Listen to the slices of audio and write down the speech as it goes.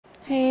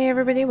Hey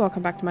everybody,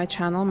 welcome back to my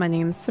channel. My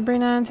name is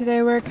Sabrina and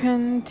today we're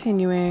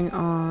continuing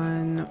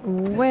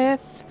on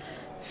with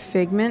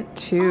Figment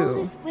 2. All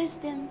this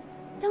wisdom.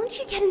 Don't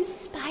you get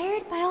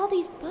inspired by all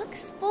these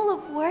books full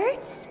of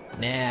words?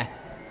 Nah.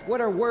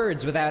 What are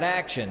words without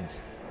actions?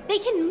 They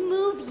can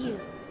move you,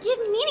 give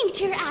meaning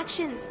to your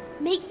actions,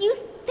 make you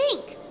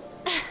think.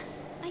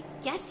 I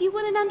guess you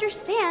wouldn't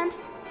understand.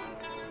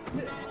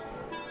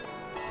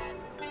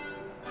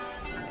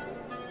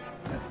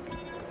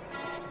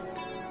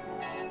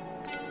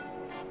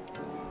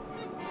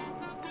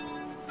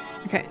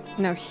 Okay,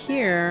 now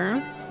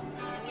here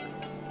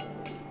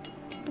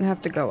I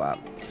have to go up.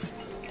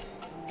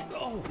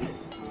 Oh.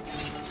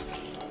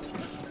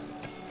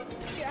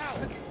 Ow.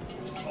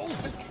 Oh.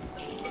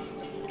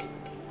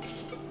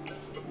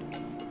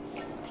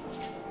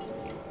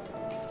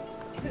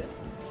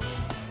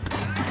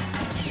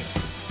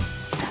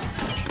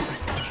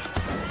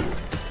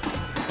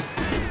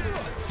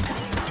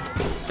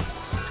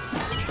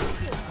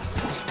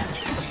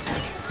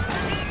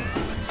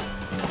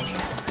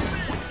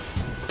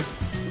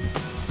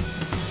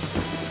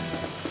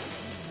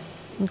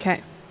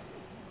 Okay.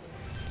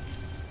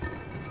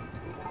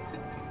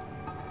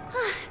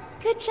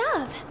 Good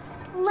job.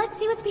 Let's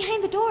see what's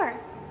behind the door.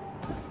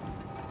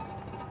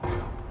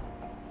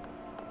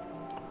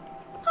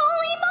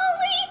 Holy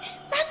moly!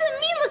 That's a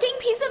mean-looking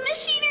piece of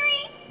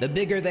machinery! The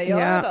bigger they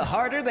Yeah. are, the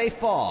harder they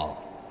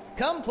fall.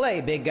 Come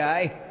play, big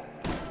guy.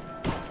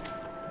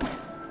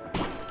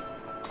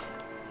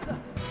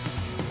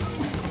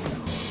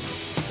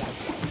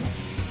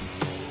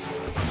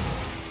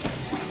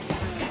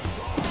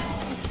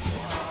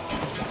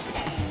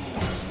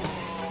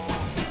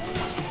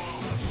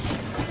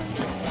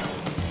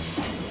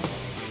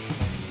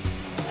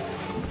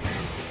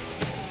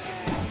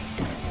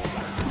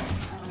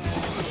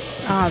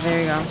 Ah, there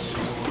you go.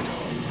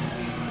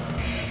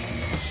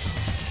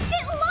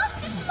 It lost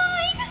its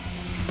mind!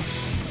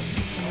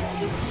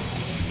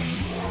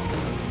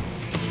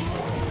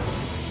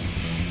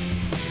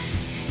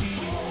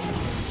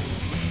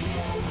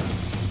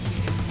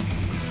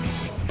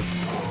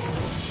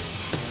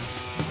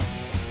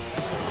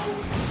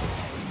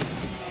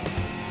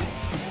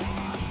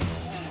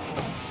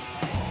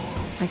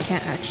 I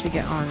can't actually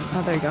get on.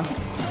 Oh, there you go.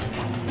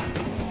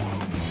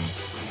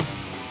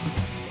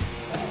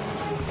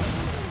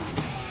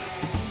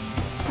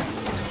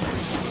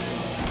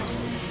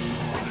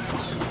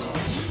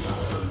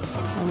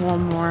 And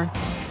one more.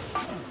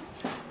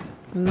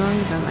 Not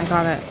even. I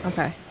got it.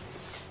 Okay.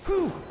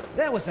 Whew,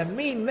 that was a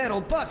mean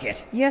metal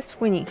bucket. Yes,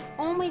 Winnie.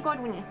 Oh my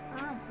god, Winnie.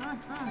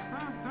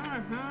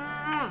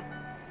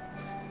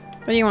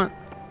 What do you want?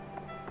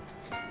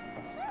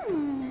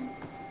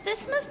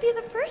 This must be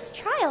the first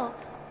trial.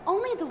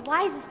 Only the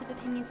wisest of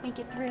opinions make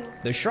it through.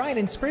 The shrine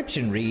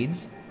inscription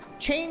reads,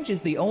 "Change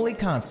is the only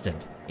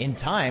constant. In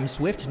time,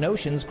 swift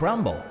notions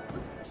crumble.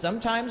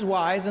 Sometimes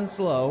wise and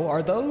slow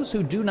are those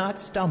who do not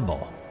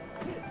stumble."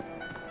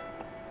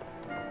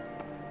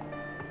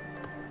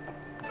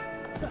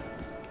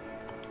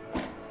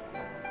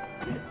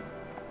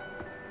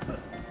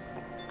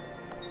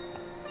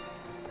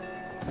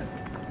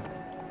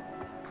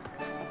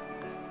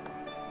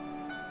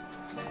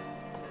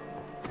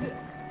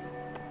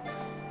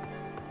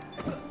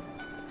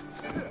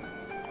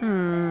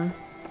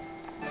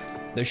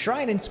 The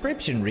shrine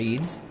inscription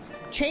reads,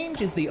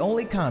 "Change is the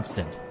only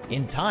constant.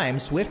 In time,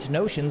 swift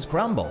notions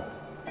crumble.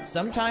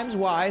 Sometimes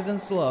wise and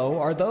slow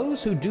are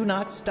those who do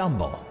not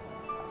stumble."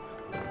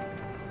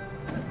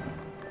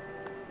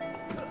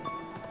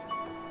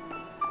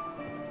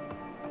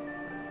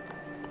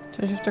 So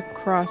I just have to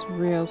cross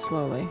real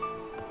slowly.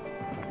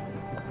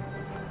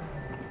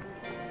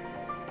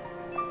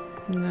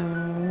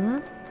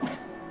 No.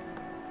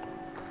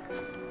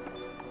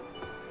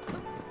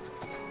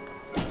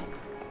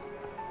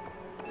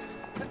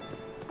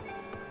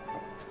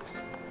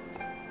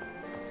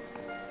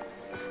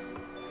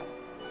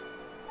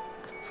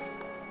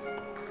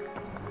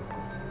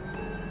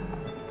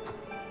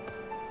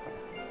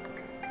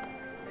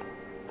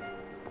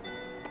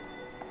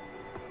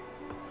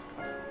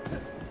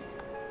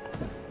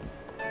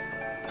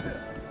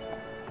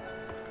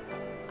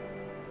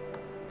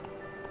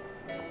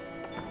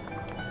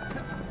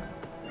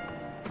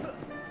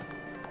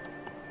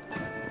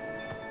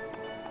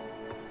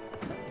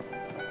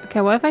 Okay,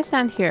 what if I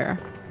stand here?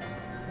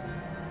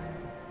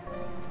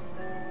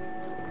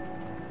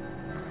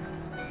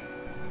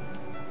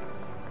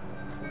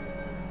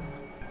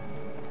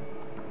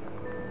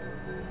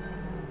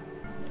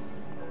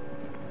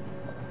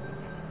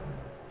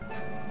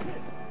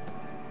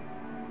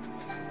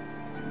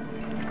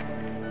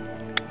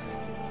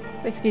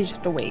 Basically, you just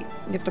have to wait.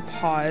 You have to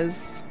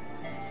pause.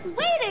 Way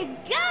to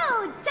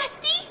go,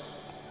 Dusty!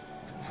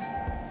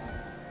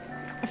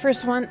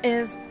 First one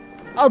is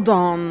all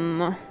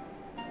done.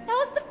 That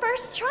was the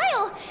first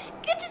trial.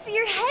 Good to see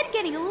your head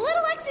getting a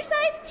little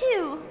exercise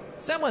too.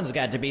 Someone's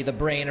got to be the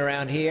brain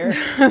around here.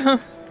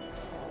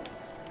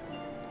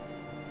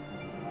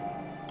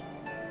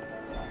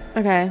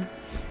 Okay.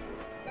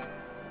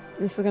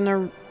 This is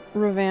gonna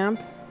revamp.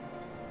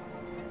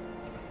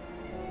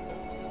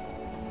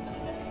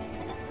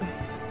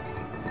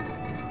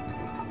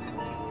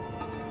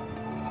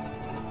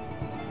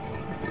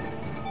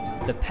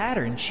 the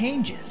pattern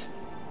changes.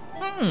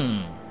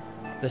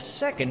 The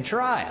second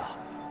trial.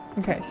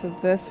 Okay, so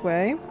this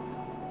way.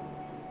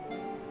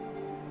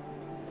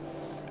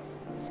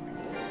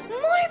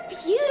 More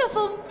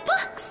beautiful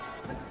books!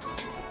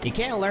 You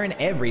can't learn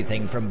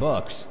everything from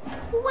books.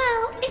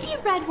 Well, if you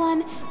read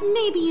one,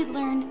 maybe you'd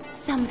learn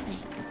something.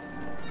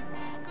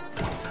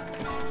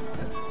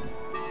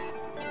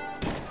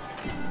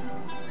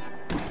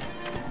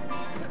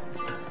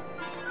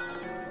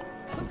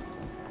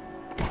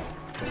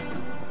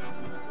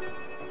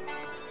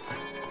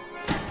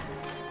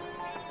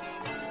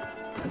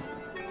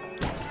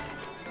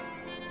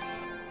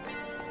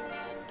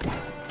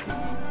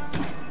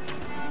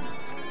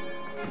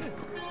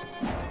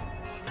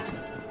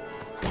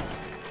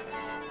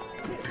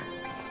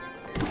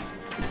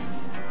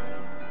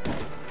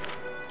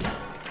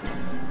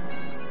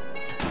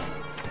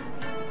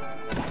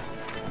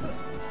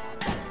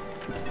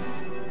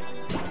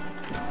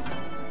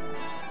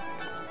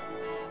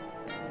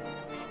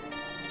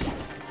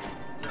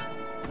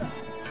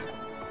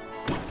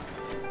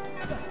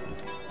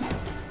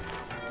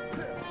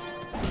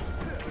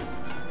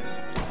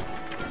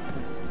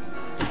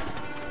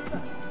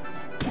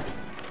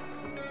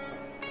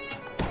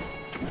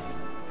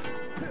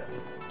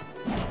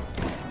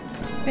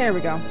 There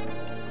we go.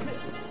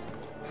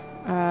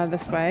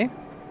 This way.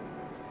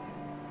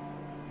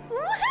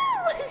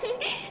 Woohoo!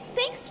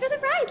 Thanks for the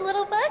ride,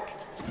 little book.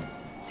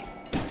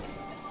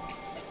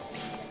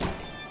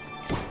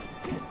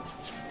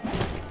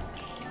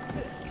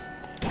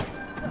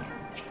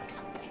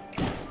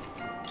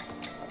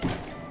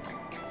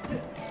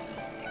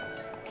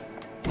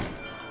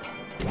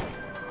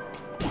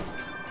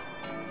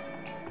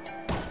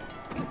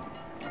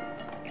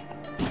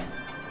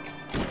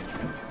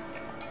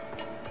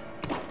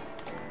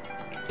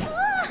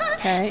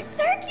 Okay.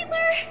 Circular!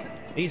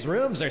 These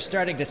rooms are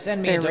starting to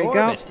send me There into we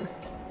go. orbit.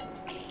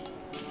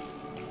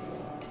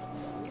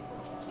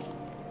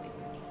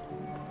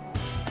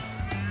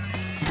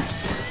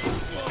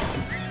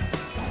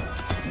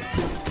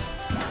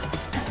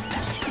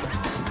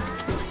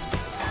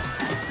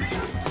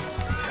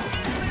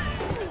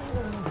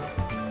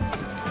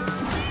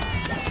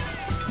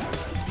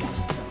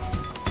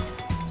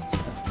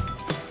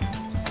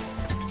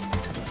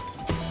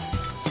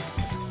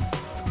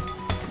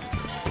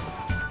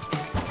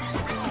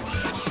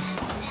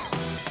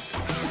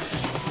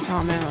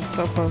 Oh man, I'm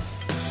so close.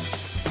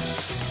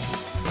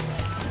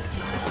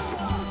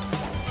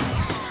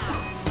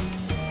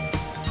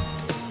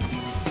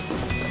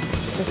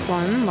 This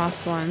one,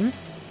 last one.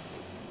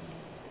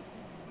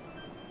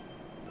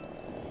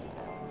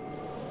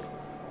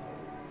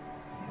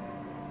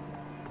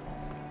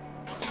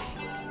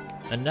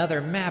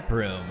 Another map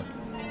room.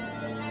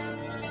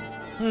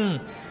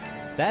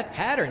 That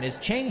pattern has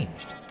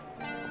changed.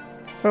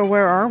 But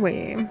where are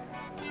we?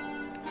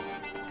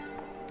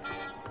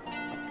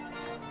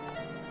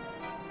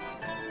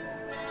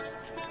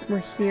 We're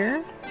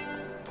here?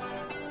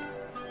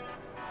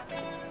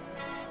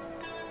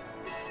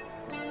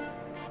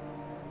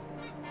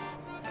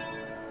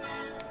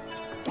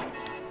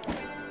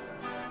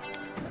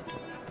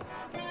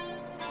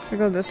 If we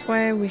go this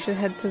way, we should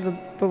head to the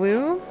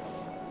blue.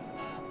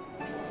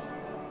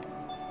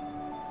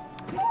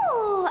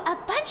 Ooh, a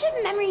bunch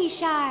of memory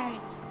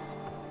shards.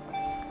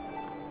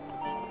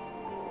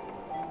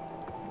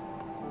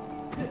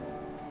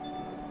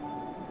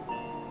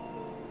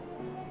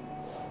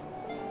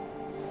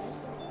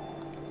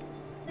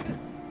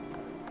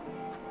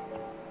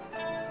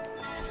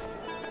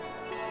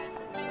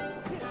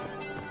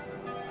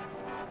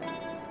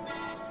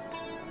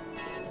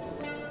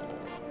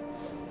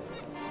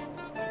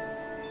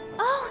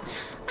 Oh,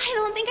 I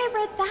don't think I've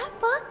read that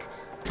book.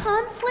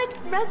 Conflict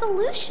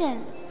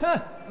resolution.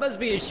 Huh, must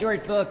be a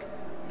short book.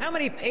 How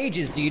many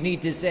pages do you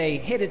need to say,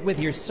 hit it with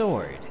your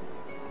sword?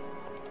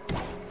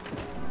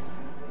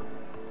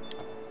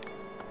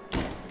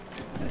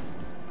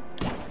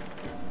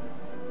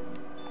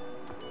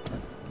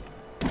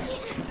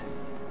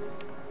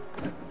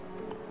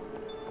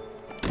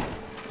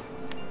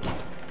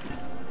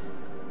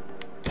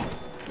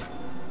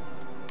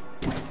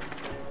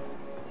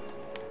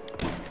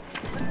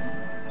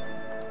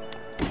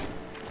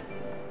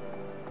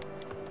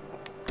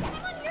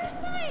 I'm on your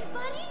side,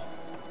 buddy.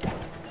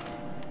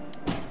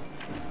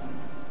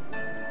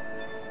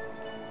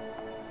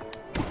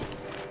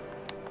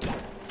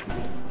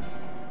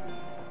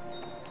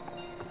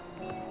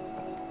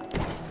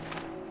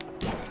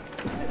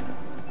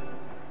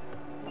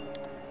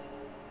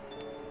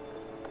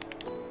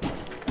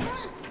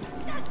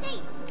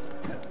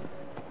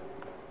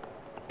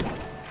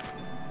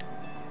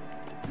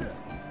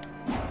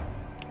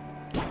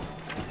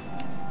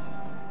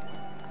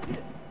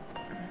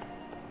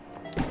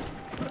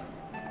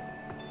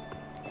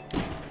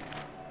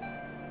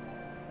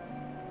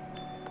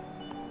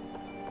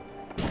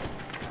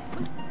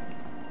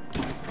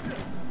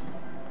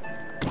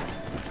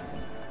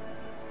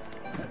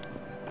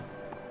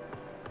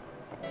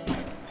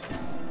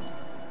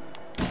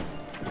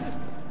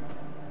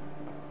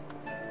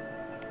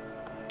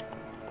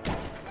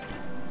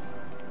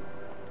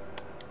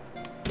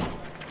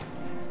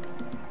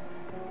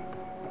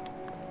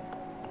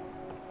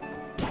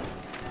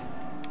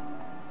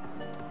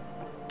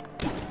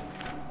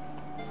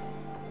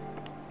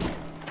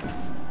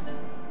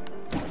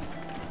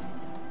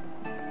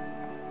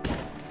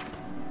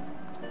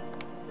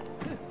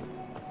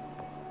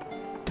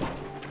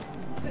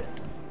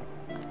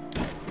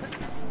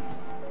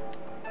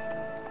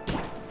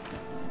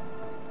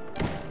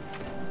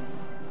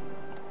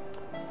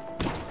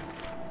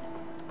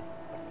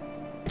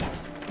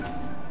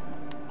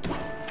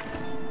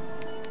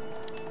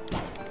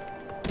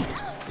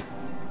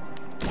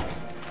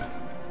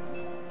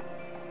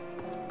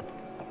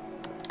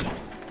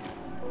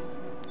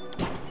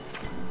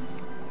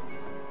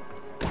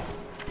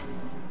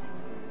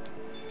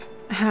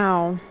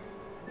 Now,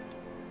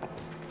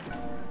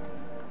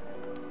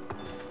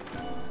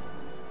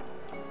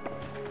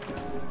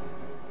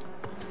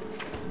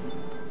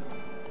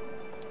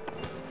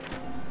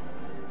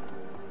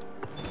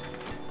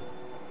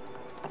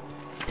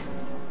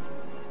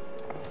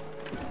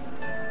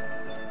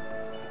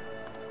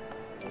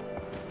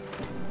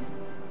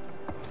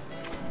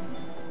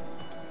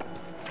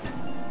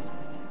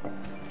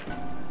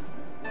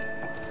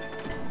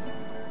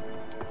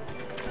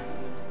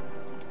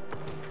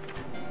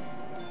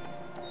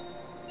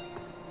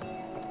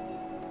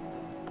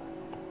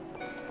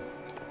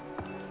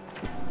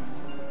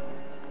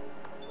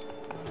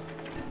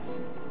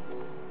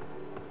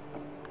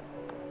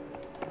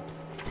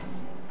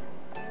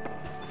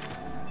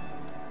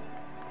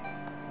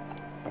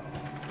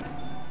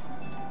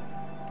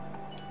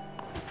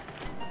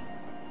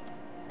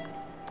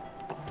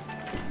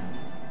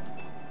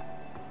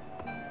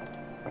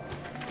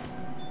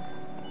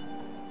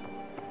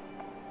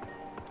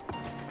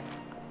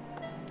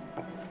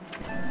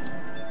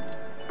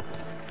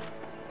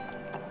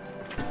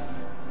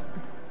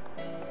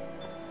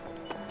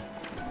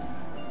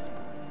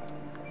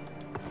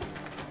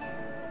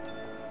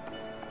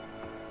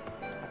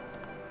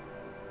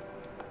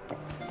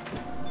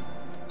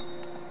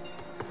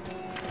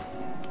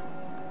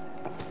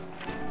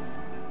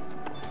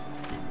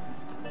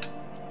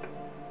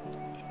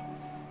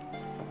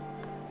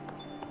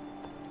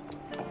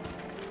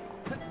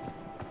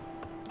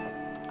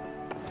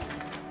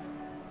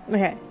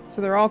 okay,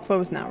 so they're all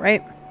closed now,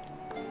 right?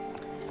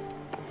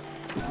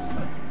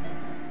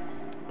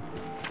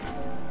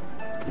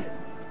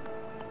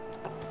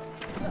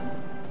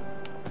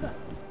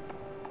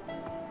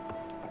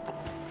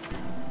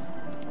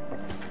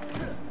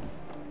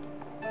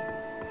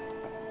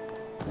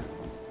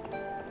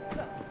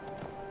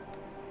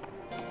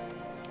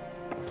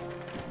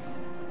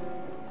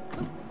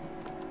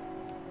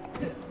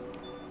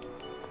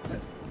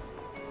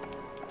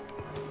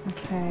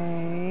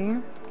 Okay.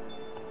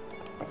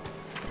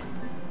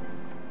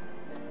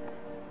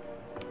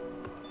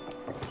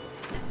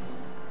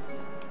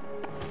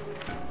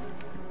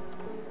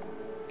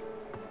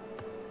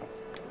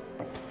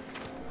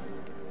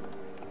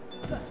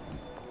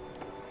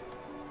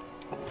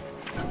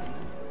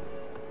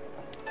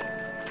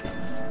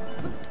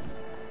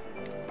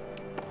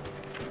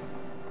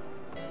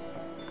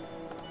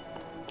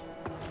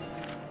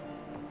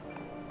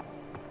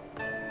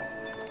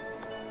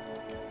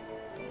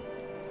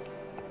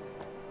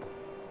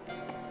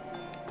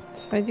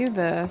 If I do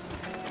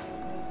this,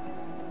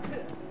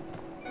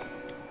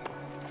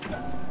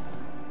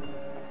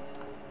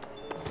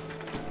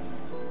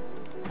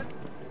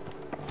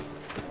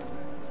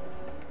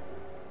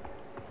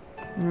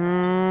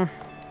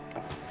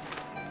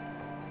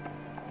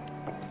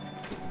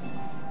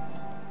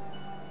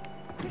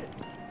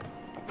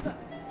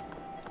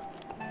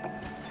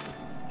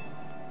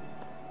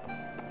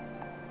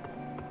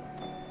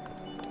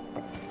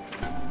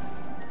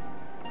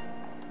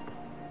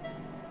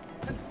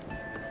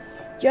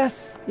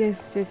 yes,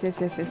 yes, yes, yes,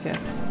 yes, yes,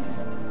 yes.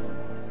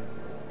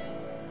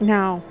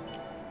 Now,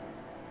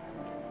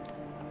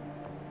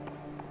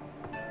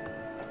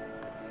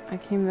 I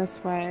came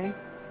this way.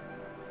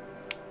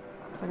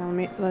 So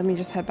let me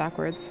just head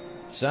backwards.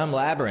 Some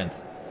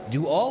labyrinth.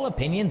 Do all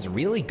opinions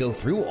really go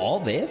through all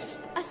this?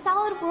 A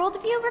solid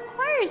worldview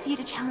requires you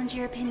to challenge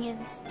your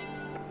opinions.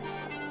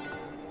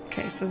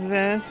 Okay, so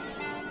this.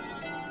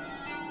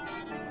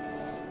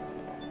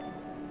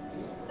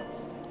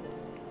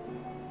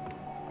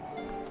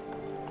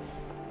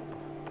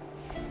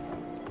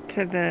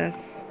 To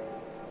this.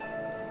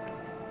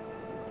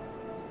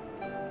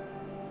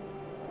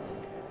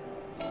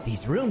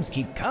 These rooms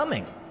keep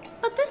coming.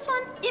 But this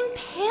one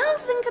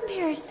impales in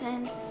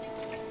comparison.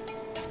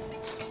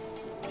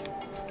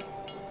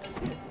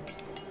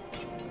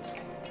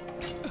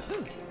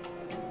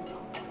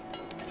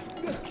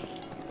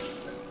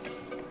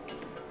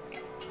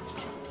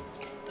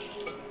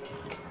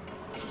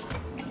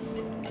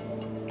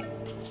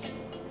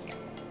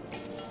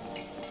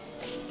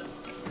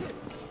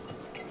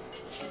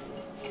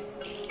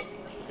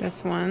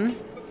 This one.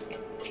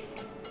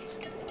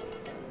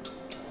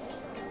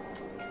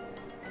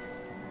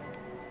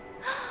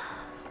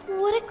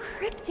 What a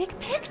cryptic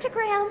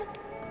pictogram!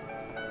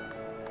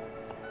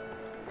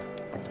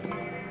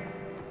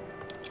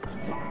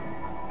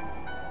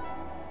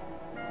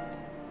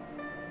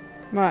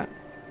 What?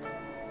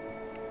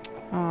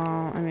 Oh,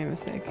 I made a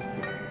mistake.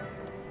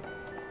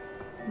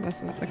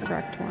 This is the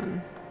correct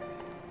one.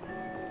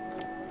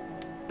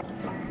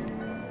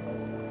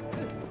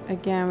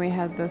 Again, we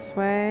head this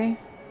way.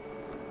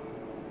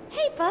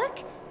 Hey, Buck.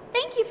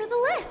 Thank you for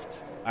the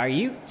lift. Are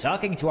you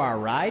talking to our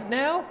ride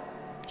now?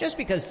 Just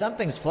because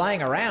something's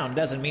flying around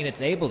doesn't mean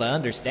it's able to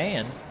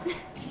understand.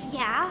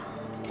 Yeah,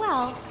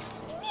 well,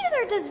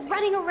 neither does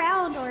running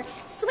around or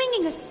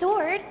swinging a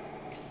sword.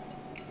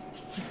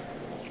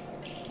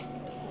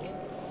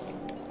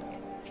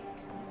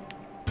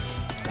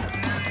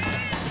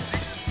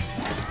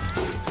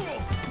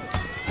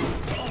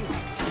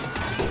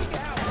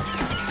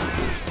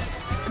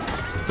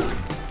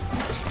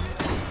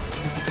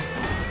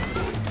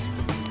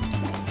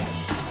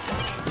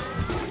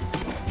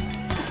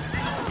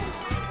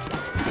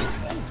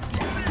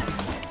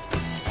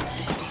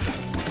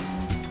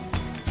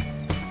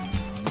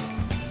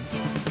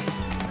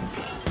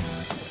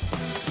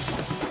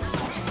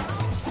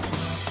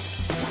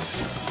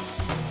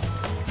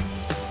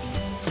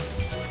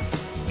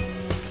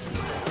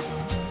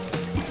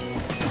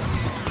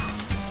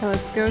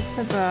 go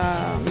to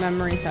the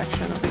memory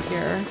section over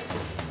here.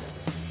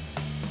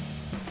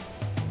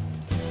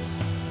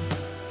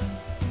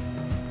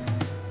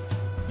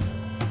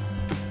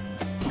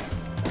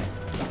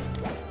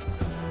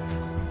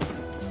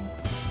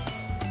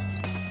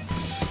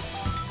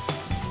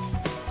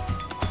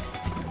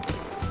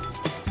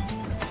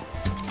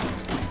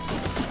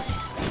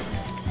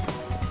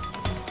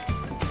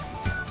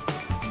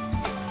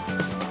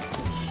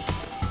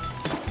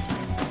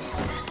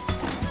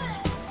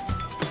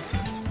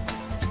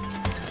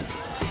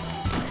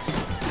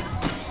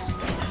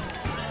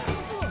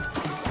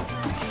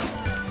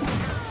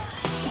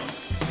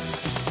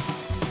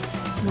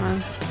 Come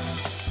on.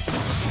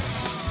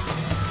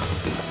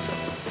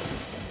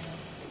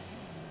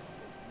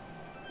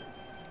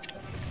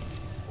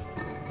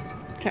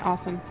 Okay,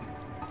 awesome.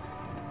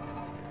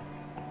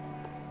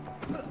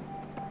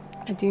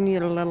 I do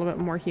need a little bit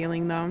more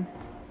healing though.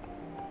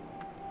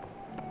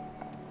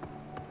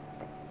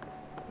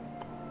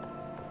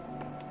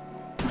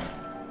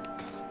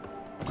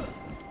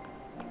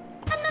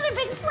 Another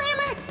big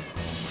slammer!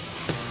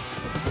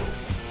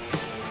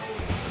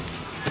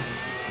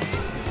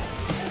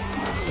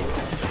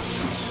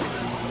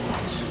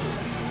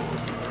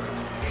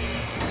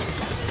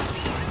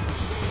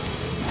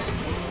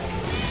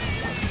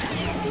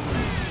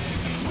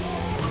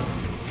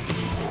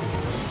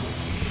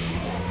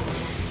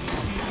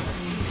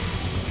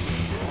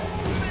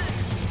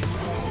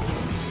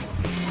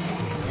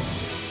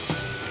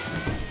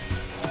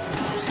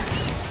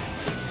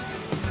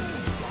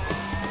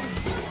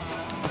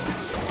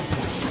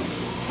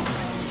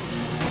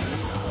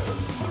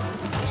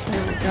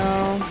 There we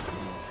go.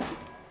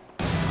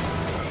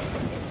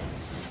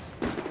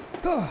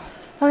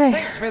 Okay.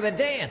 Thanks for the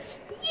dance.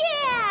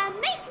 Yeah!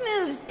 Nice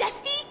moves,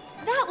 Dusty!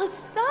 That was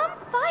some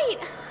fight!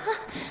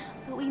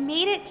 But we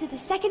made it to the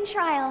second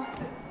trial.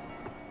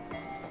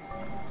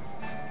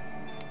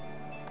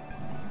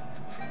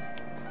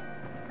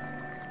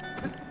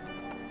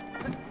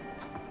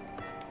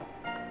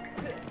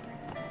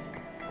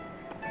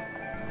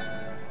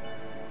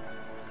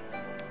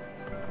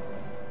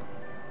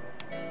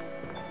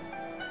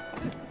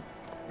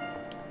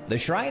 The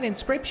shrine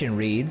inscription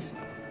reads,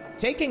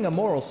 "Taking a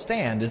moral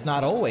stand is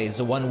not always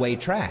a one-way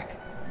track.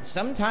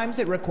 Sometimes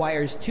it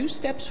requires 2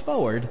 steps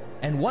forward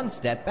and 1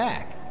 step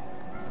back."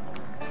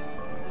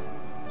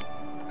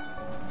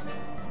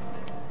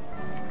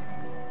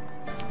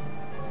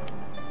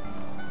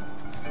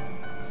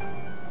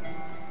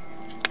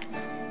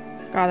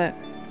 Got it.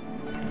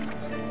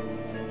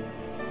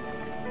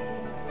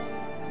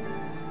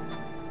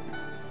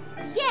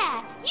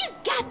 Yeah! You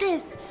got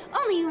this!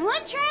 Only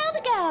one trial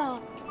to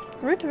go!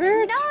 Root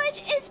root.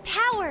 Knowledge is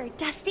power,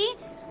 Dusty!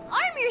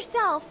 Arm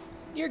yourself!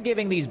 You're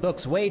giving these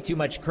books way too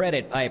much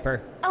credit,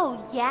 Piper.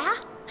 Oh, yeah?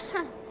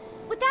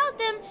 Without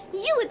them,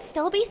 you would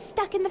still be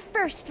stuck in the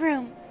first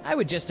room. I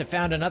would just have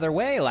found another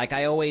way like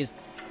I always...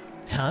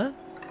 Huh?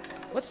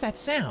 What's that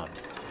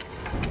sound?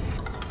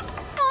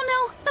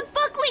 Oh no, the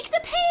book leaked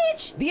a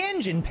page! The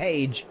engine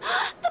page!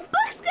 The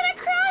book's gonna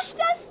crash,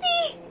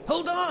 Dusty!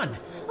 Hold on!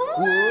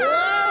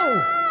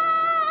 Whoa!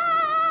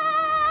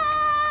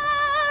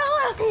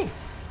 Oof!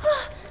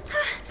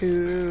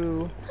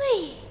 Ooh.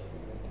 Whew.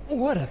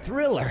 What a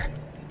thriller!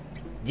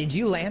 Did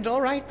you land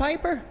all right,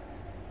 Piper?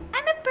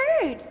 I'm a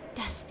bird,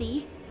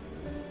 Dusty.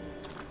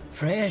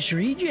 Fresh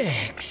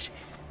rejects.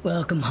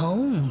 Welcome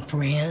home,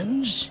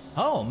 friends.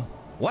 Home?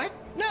 What?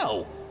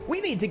 No!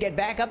 We need to get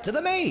back up to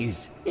the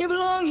maze! You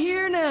belong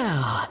here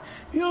now.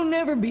 You'll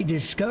never be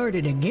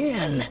discarded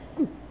again.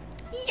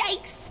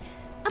 Yikes!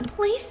 A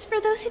place for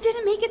those who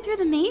didn't make it through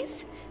the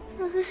maze?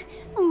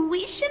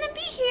 We shouldn't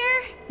be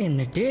here. In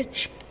the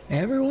ditch,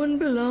 everyone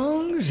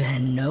belongs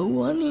and no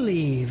one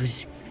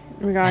leaves.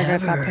 We gotta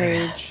get that Ever.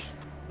 page.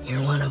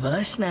 You're one of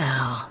us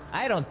now.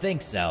 I don't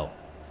think so.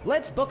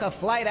 Let's book a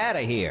flight out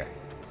of here.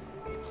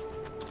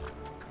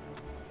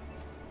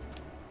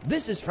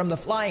 This is from the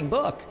flying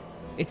book.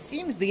 It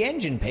seems the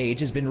engine page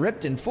has been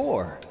ripped in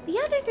 4. The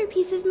other 3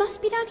 pieces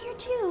must be down here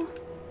too.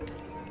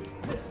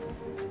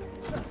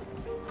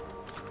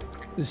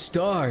 The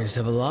stars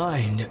have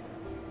aligned.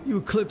 You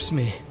eclipse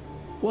me.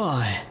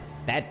 Why?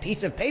 That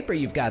piece of paper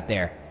you've got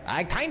there,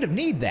 I kind of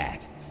need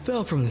that.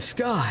 Fell from the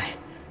sky.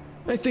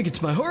 I think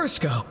it's my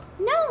horoscope.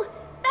 No,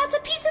 that's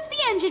a piece of the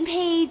engine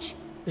page.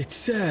 It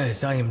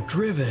says I am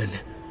driven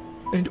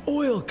and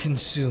oil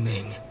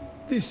consuming.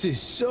 This is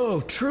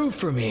so true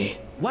for me.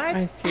 What?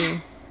 I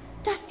see.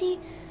 Dusty,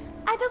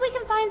 I bet we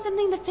can find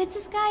something that fits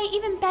this guy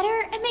even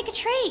better and make a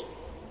trait.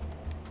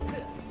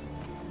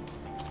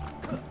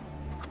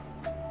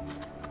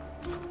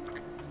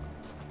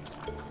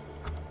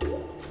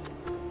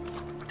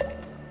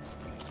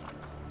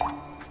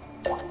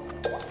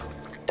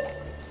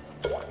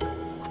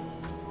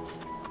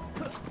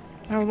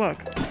 Oh, look.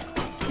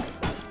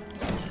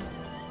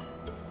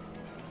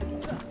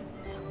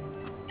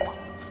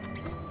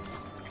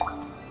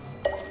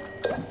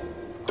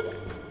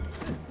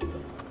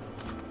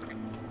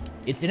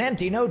 It's an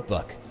empty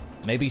notebook.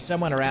 Maybe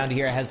someone around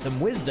here has some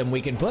wisdom we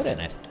can put in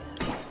it.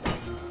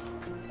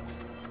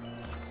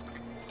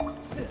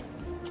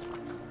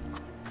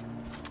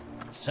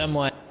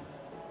 Someone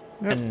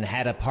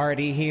had a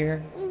party here?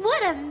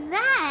 What a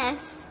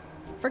mess!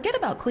 Forget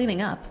about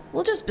cleaning up.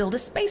 We'll just build a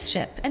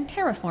spaceship and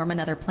terraform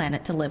another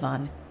planet to live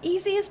on.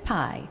 Easy as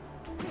pie.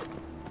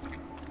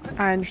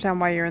 I understand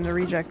why you're in the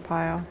reject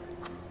pile.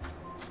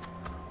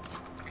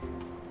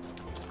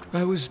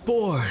 I was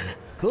born.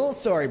 Cool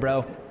story,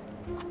 bro.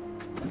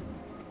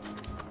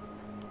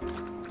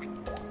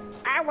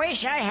 I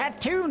wish I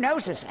had 2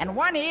 noses and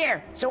 1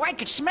 ear so I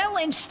could smell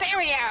in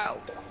stereo.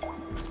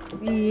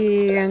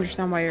 Yeah, I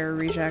understand why you're a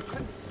reject.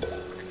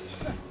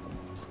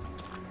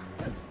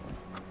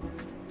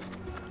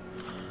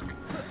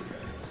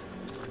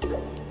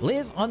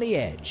 Live on the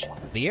edge.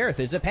 The Earth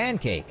is a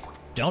pancake.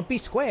 Don't be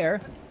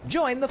square.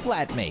 Join the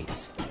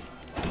flatmates.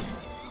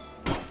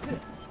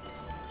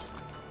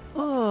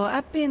 Oh,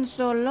 I've been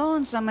so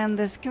lonesome in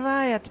this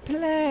quiet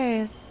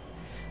place.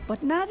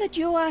 But now that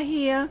you are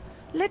here,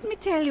 let me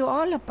tell you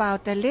all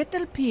about the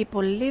little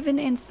people living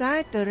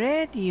inside the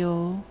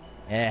radio.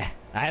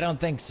 I don't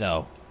think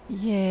so.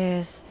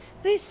 Yes,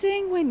 they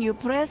sing when you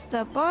press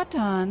the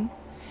button.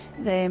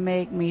 They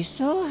make me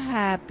so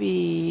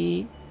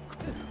happy.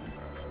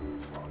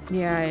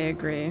 Yeah, I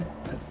agree.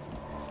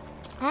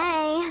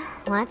 Hey,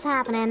 what's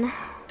happening?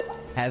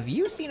 Have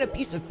you seen a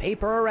piece of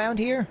paper around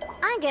here?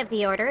 I give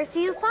the orders, so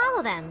you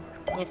follow them.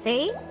 You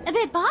see? A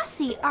bit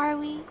bossy, are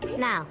we?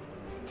 Now,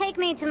 take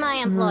me to my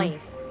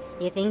employees.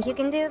 You think you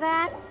can do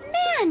that?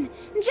 Man,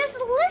 just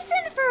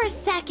listen for a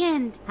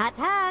second. Hut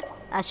hut.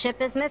 A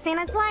ship is missing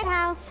its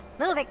lighthouse.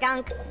 Move it,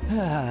 Gunk.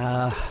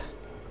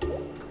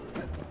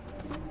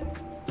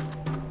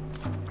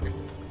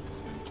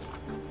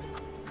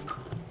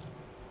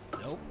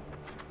 Nope.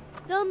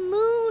 The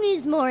moon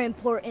is more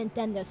important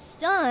than the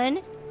sun.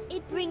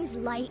 It brings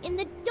light in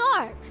the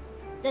dark.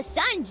 The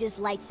sun just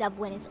lights up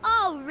when it's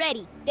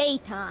already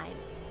daytime.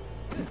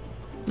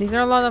 These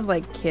are a lot of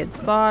like kids'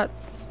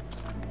 thoughts.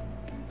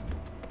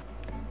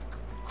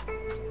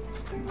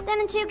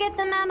 Didn't you get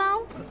the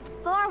memo?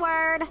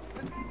 Forward.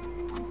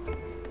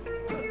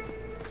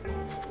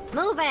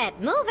 Move it,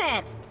 move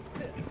it.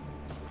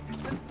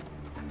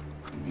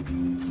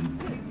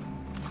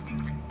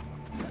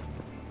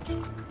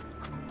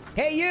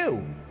 Hey,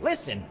 you!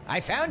 Listen, I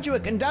found you a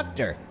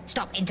conductor.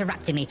 Stop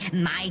interrupting me.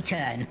 My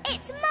turn.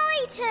 It's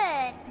my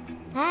turn!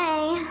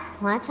 Hey,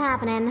 what's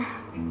happening?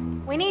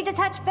 We need to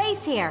touch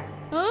base here.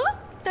 Huh?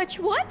 Touch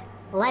what?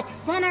 Let's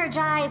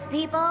synergize,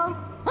 people.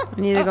 I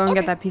need to go and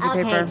get that piece of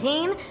Okay, paper.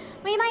 team.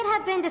 We might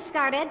have been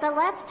discarded, but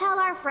let's tell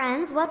our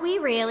friends what we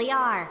really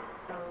are.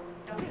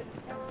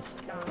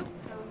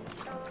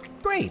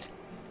 Great!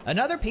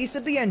 Another piece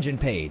of the engine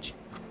page.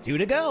 2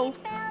 to go.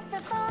 The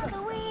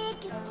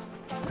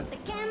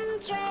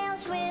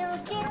chemtrails will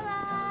kill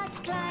us.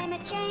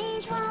 Climate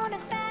change won't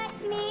affect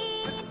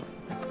me.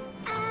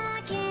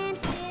 I can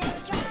still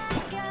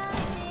drive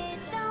 'cause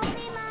it's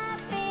only my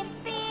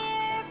 5th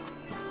beer.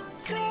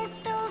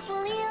 Crystals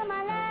will heal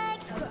my leg.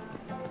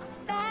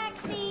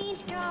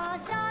 Vaccines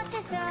cause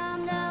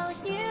autism.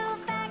 Those new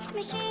fax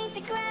machines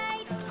are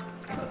great.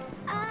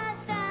 A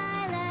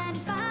silent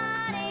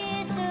fight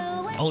is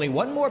away. Only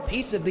one more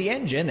piece of the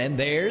engine and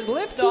there's Seek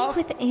liftoff.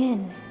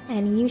 within,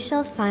 and you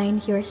shall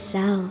find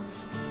yourself.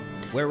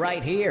 We're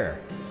right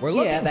here. We're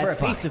looking for a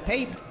piece of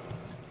paper.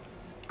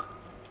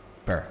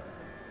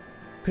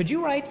 Could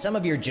you write some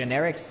of your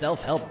generic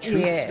self-help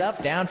truth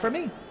stuff down for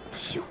me?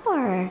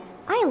 Sure.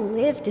 I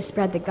live to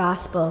spread the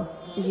gospel.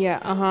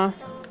 Yeah,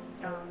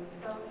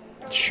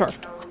 sure.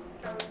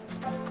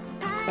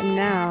 But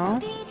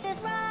now,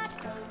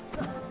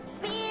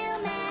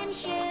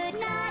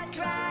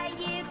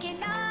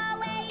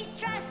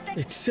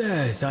 It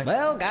says I...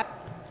 Well,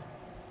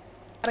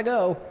 gotta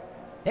go.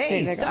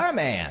 Hey,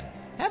 Starman,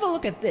 have a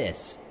look at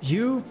this.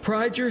 You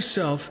pride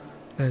yourself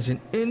as an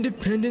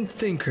independent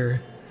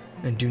thinker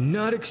and do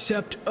not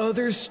accept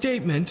others'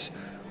 statements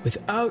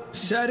without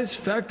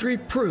satisfactory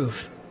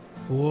proof.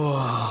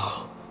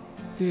 Whoa.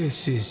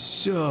 This is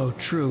so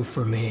true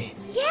for me.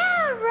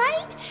 Yeah,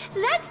 right?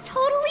 That's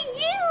totally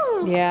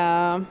you!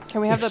 yeah. Can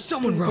we have If that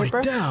someone piece of wrote paper?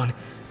 it down,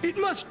 it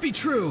must be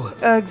true.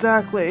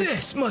 Exactly.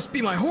 This must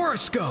be my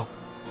horoscope.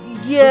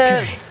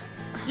 Yes. Okay.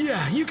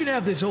 Yeah, you can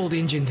have this old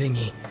engine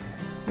thingy.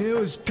 It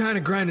was kind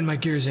of grinding my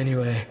gears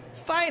anyway.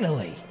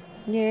 Finally.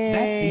 Yay.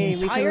 That's the we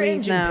can entire leave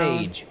engine now.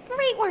 page.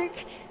 Great work.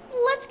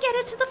 Let's get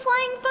it to the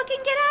flying book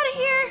and get out of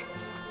here.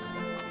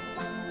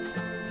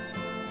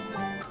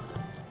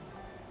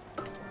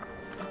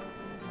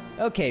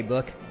 Okay,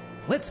 Book.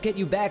 Let's get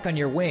you back on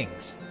your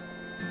wings.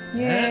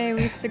 Yay,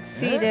 we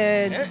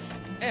succeeded.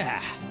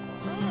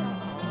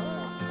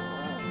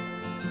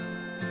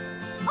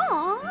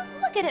 Aw,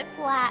 look at it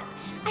flap.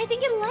 I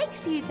think it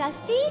likes you,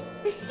 Dusty.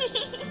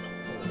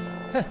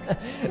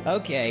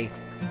 Okay.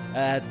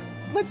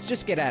 Let's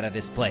just get out of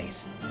this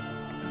place.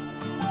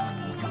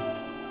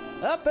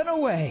 Up and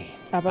away.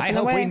 Up I and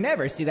hope we away.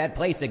 never see that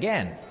place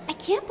again. I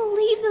can't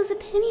believe those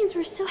opinions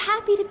were so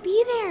happy to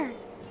be there.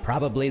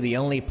 Probably the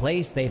only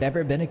place they've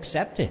ever been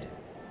accepted.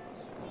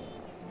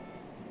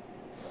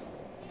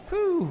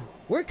 Whew,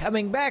 we're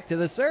coming back to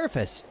the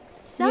surface.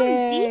 Some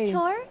Yay.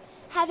 detour.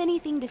 Have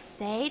anything to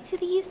say to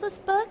the useless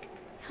book?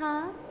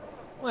 Huh?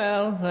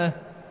 Well,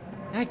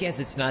 I guess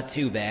it's not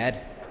too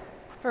bad.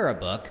 For a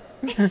book.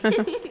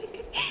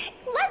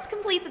 Let's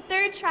complete the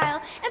third trial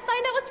and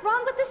find out what's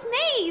wrong with this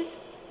maze!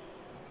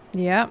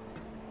 Yep.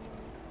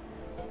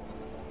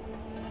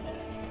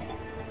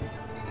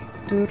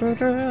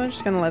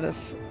 Just gonna let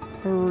this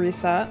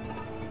reset.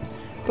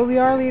 But we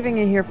are leaving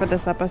it here for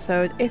this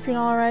episode. If you're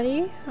not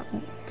already,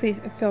 please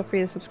feel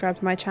free to subscribe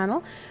to my channel.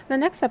 In the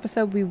next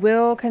episode, we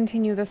will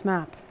continue this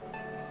map.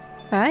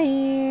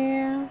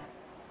 Bye!